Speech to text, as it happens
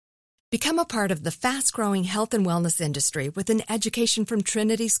Become a part of the fast-growing health and wellness industry with an education from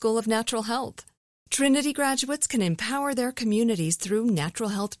Trinity School of Natural Health. Trinity graduates can empower their communities through natural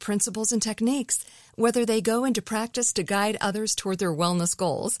health principles and techniques, whether they go into practice to guide others toward their wellness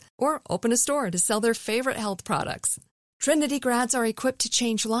goals or open a store to sell their favorite health products. Trinity grads are equipped to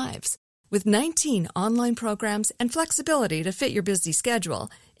change lives. With 19 online programs and flexibility to fit your busy schedule,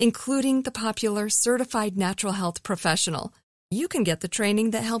 including the popular Certified Natural Health Professional, you can get the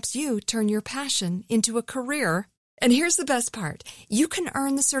training that helps you turn your passion into a career. And here's the best part. You can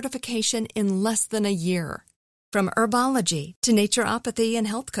earn the certification in less than a year. From herbology to naturopathy and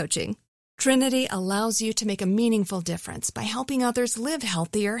health coaching, Trinity allows you to make a meaningful difference by helping others live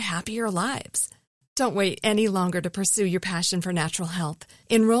healthier, happier lives. Don't wait any longer to pursue your passion for natural health.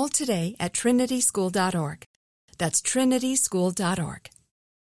 Enroll today at trinityschool.org. That's trinityschool.org.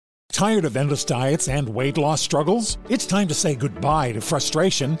 Tired of endless diets and weight loss struggles? It's time to say goodbye to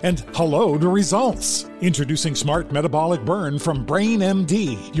frustration and hello to results. Introducing Smart Metabolic Burn from Brain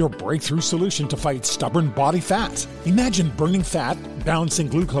MD, your breakthrough solution to fight stubborn body fat. Imagine burning fat, balancing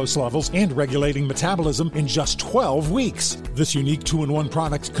glucose levels, and regulating metabolism in just 12 weeks. This unique 2-in-1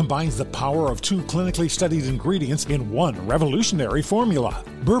 product combines the power of 2 clinically studied ingredients in one revolutionary formula.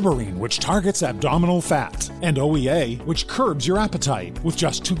 Berberine, which targets abdominal fat, and OEA, which curbs your appetite. With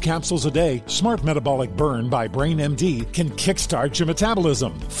just 2 capsules a day, Smart Metabolic Burn by Brain MD can kickstart your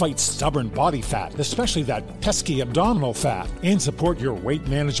metabolism, fight stubborn body fat, especially that pesky abdominal fat, and support your weight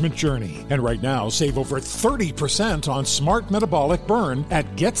management journey. And right now, save over 30% on Smart Metabolic Burn at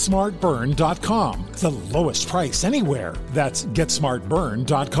GetSmartBurn.com. The lowest price anywhere. That's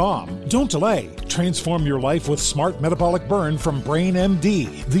GetSmartBurn.com. Don't delay. Transform your life with Smart Metabolic Burn from Brain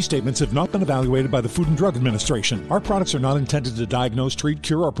MD. These statements have not been evaluated by the Food and Drug Administration. Our products are not intended to diagnose, treat,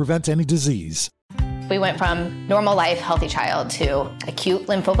 cure, or prevent any disease. We went from normal life, healthy child to acute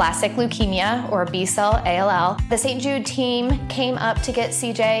lymphoblastic leukemia, or B-cell ALL. The St. Jude team came up to get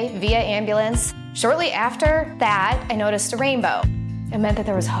CJ via ambulance. Shortly after that, I noticed a rainbow. It meant that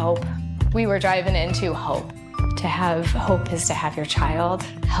there was hope. We were driving into hope. To have hope is to have your child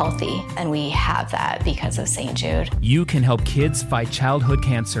healthy, and we have that because of St. Jude. You can help kids fight childhood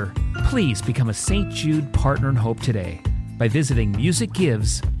cancer. Please become a St. Jude Partner in Hope today by visiting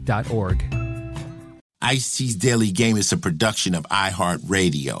musicgives.org. Ice-T's Daily Game is a production of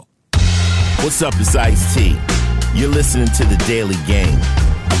iHeartRadio. What's up, it's Ice-T. You're listening to The Daily Game,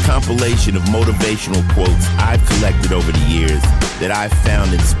 a compilation of motivational quotes I've collected over the years that I've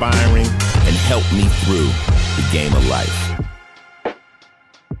found inspiring and helped me through the game of life.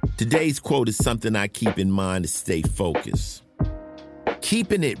 Today's quote is something I keep in mind to stay focused.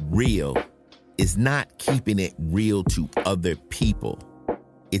 Keeping it real is not keeping it real to other people.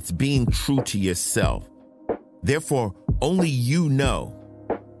 It's being true to yourself. Therefore, only you know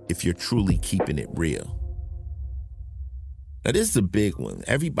if you're truly keeping it real. Now, this is a big one.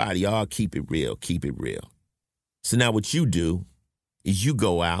 Everybody, all keep it real, keep it real. So now what you do is you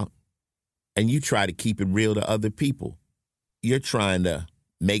go out and you try to keep it real to other people. You're trying to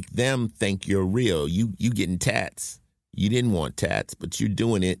make them think you're real. You getting tats. You didn't want tats, but you're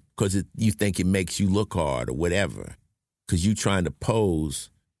doing it because you think it makes you look hard or whatever. Because you're trying to pose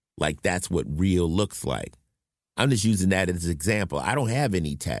like that's what real looks like. I'm just using that as an example. I don't have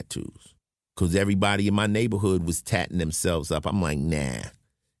any tattoos because everybody in my neighborhood was tatting themselves up. I'm like, nah.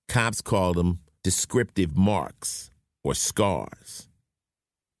 Cops called them descriptive marks or scars.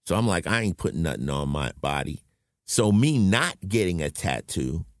 So I'm like, I ain't putting nothing on my body. So me not getting a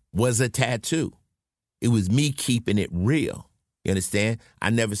tattoo was a tattoo. It was me keeping it real. You understand? I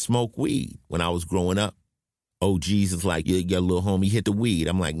never smoked weed when I was growing up. Oh, Jesus, like, your little homie hit the weed.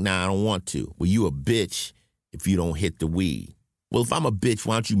 I'm like, nah, I don't want to. Well, you a bitch if you don't hit the weed. Well, if I'm a bitch,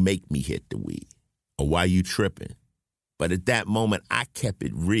 why don't you make me hit the weed? Or why you tripping? But at that moment, I kept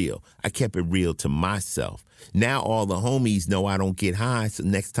it real. I kept it real to myself. Now all the homies know I don't get high, so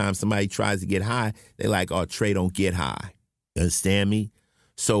next time somebody tries to get high, they're like, oh, Trey don't get high. You understand me?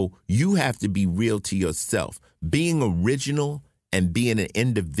 So you have to be real to yourself. Being original and being an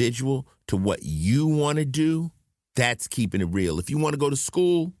individual to what you want to do, that's keeping it real. If you want to go to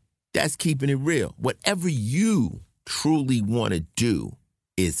school, that's keeping it real. Whatever you truly want to do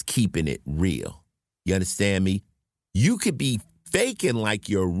is keeping it real. You understand me? You could be faking like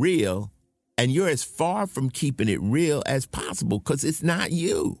you're real, and you're as far from keeping it real as possible because it's not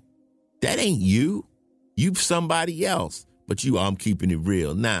you. That ain't you. You somebody else. But I'm keeping it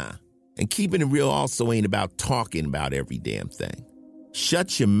real. Nah. And keeping it real also ain't about talking about every damn thing.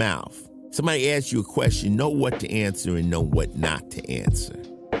 Shut your mouth. Somebody asks you a question, know what to answer and know what not to answer.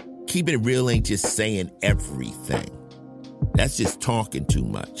 Keeping it real ain't just saying everything. That's just talking too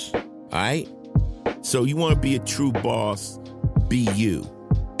much. All right? So you want to be a true boss, be you.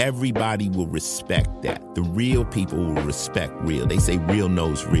 Everybody will respect that. The real people will respect real. They say real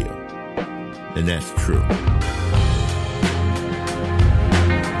knows real. And that's true.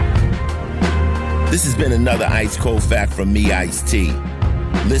 This has been another Ice Cold Fact from me, Ice-T.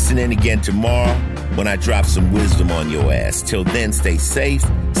 Listen in again tomorrow when I drop some wisdom on your ass. Till then, stay safe,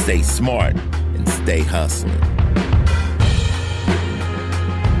 stay smart, and stay hustling.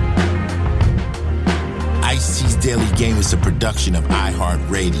 Ice-T's Daily Game is a production of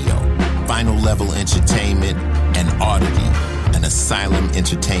iHeartRadio, Final Level Entertainment, and Oddity, an Asylum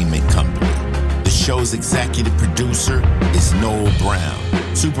Entertainment company. The show's executive producer is Noel Brown.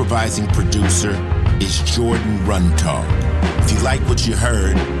 Supervising producer is Jordan Runtagh. If you like what you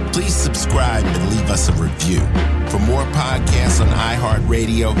heard, please subscribe and leave us a review. For more podcasts on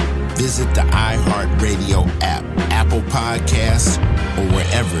iHeartRadio, visit the iHeartRadio app, Apple Podcasts, or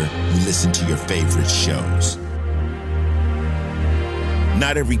wherever you listen to your favorite shows.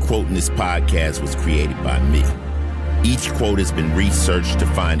 Not every quote in this podcast was created by me. Each quote has been researched to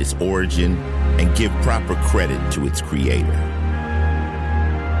find its origin and give proper credit to its creator.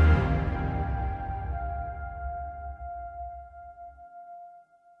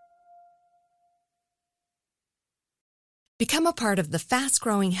 Become a part of the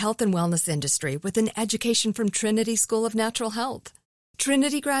fast-growing health and wellness industry with an education from Trinity School of Natural Health.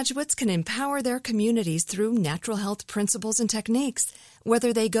 Trinity graduates can empower their communities through natural health principles and techniques,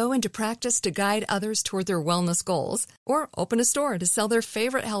 whether they go into practice to guide others toward their wellness goals or open a store to sell their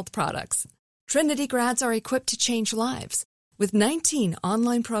favorite health products. Trinity grads are equipped to change lives with 19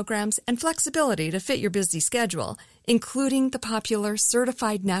 online programs and flexibility to fit your busy schedule, including the popular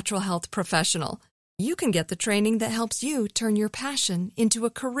Certified Natural Health Professional. You can get the training that helps you turn your passion into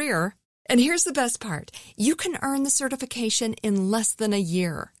a career. And here's the best part. You can earn the certification in less than a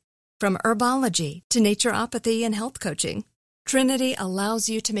year. From herbology to naturopathy and health coaching, Trinity allows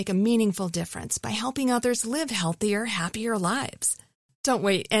you to make a meaningful difference by helping others live healthier, happier lives. Don't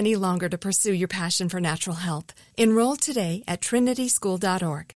wait any longer to pursue your passion for natural health. Enroll today at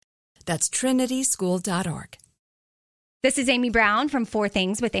trinityschool.org. That's trinityschool.org. This is Amy Brown from 4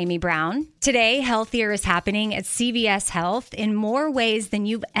 Things with Amy Brown. Today, Healthier is happening at CVS Health in more ways than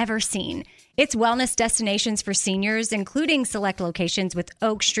you've ever seen. It's wellness destinations for seniors, including select locations with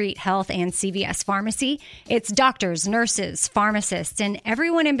Oak Street Health and CVS Pharmacy. It's doctors, nurses, pharmacists, and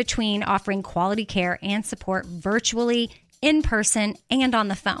everyone in between offering quality care and support virtually, in person, and on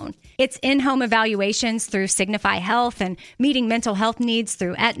the phone. It's in-home evaluations through Signify Health and meeting mental health needs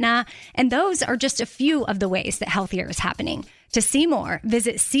through Aetna. And those are just a few of the ways that Healthier is happening. To see more,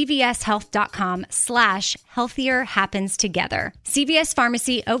 visit cvshealth.com/healthier happens together. CVS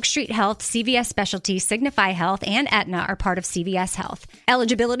Pharmacy, Oak Street Health, CVS Specialty, Signify Health, and Aetna are part of CVS Health.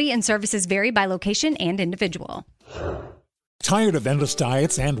 Eligibility and services vary by location and individual. Tired of endless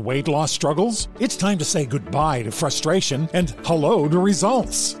diets and weight loss struggles? It's time to say goodbye to frustration and hello to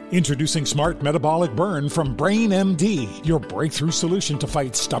results. Introducing Smart Metabolic Burn from Brain MD, your breakthrough solution to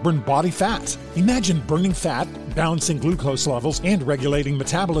fight stubborn body fat. Imagine burning fat, balancing glucose levels, and regulating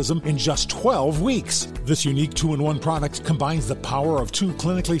metabolism in just 12 weeks. This unique 2-in-1 product combines the power of 2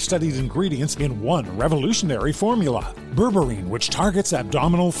 clinically studied ingredients in one revolutionary formula. Berberine, which targets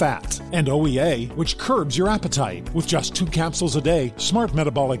abdominal fat, and OEA, which curbs your appetite. With just 2 capsules a day, Smart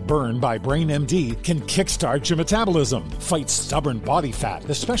Metabolic Burn by Brain MD can kickstart your metabolism, fight stubborn body fat,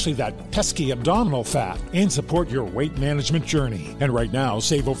 especially that pesky abdominal fat, and support your weight management journey. And right now,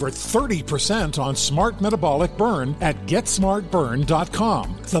 save over 30% on Smart Metabolic Burn at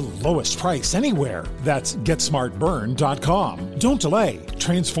GetSmartBurn.com. The lowest price anywhere. That's GetSmartBurn.com. Don't delay.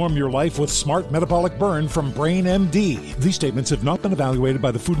 Transform your life with Smart Metabolic Burn from Brain MD. These statements have not been evaluated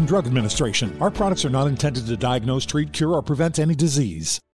by the Food and Drug Administration. Our products are not intended to diagnose, treat, cure, or prevent any disease.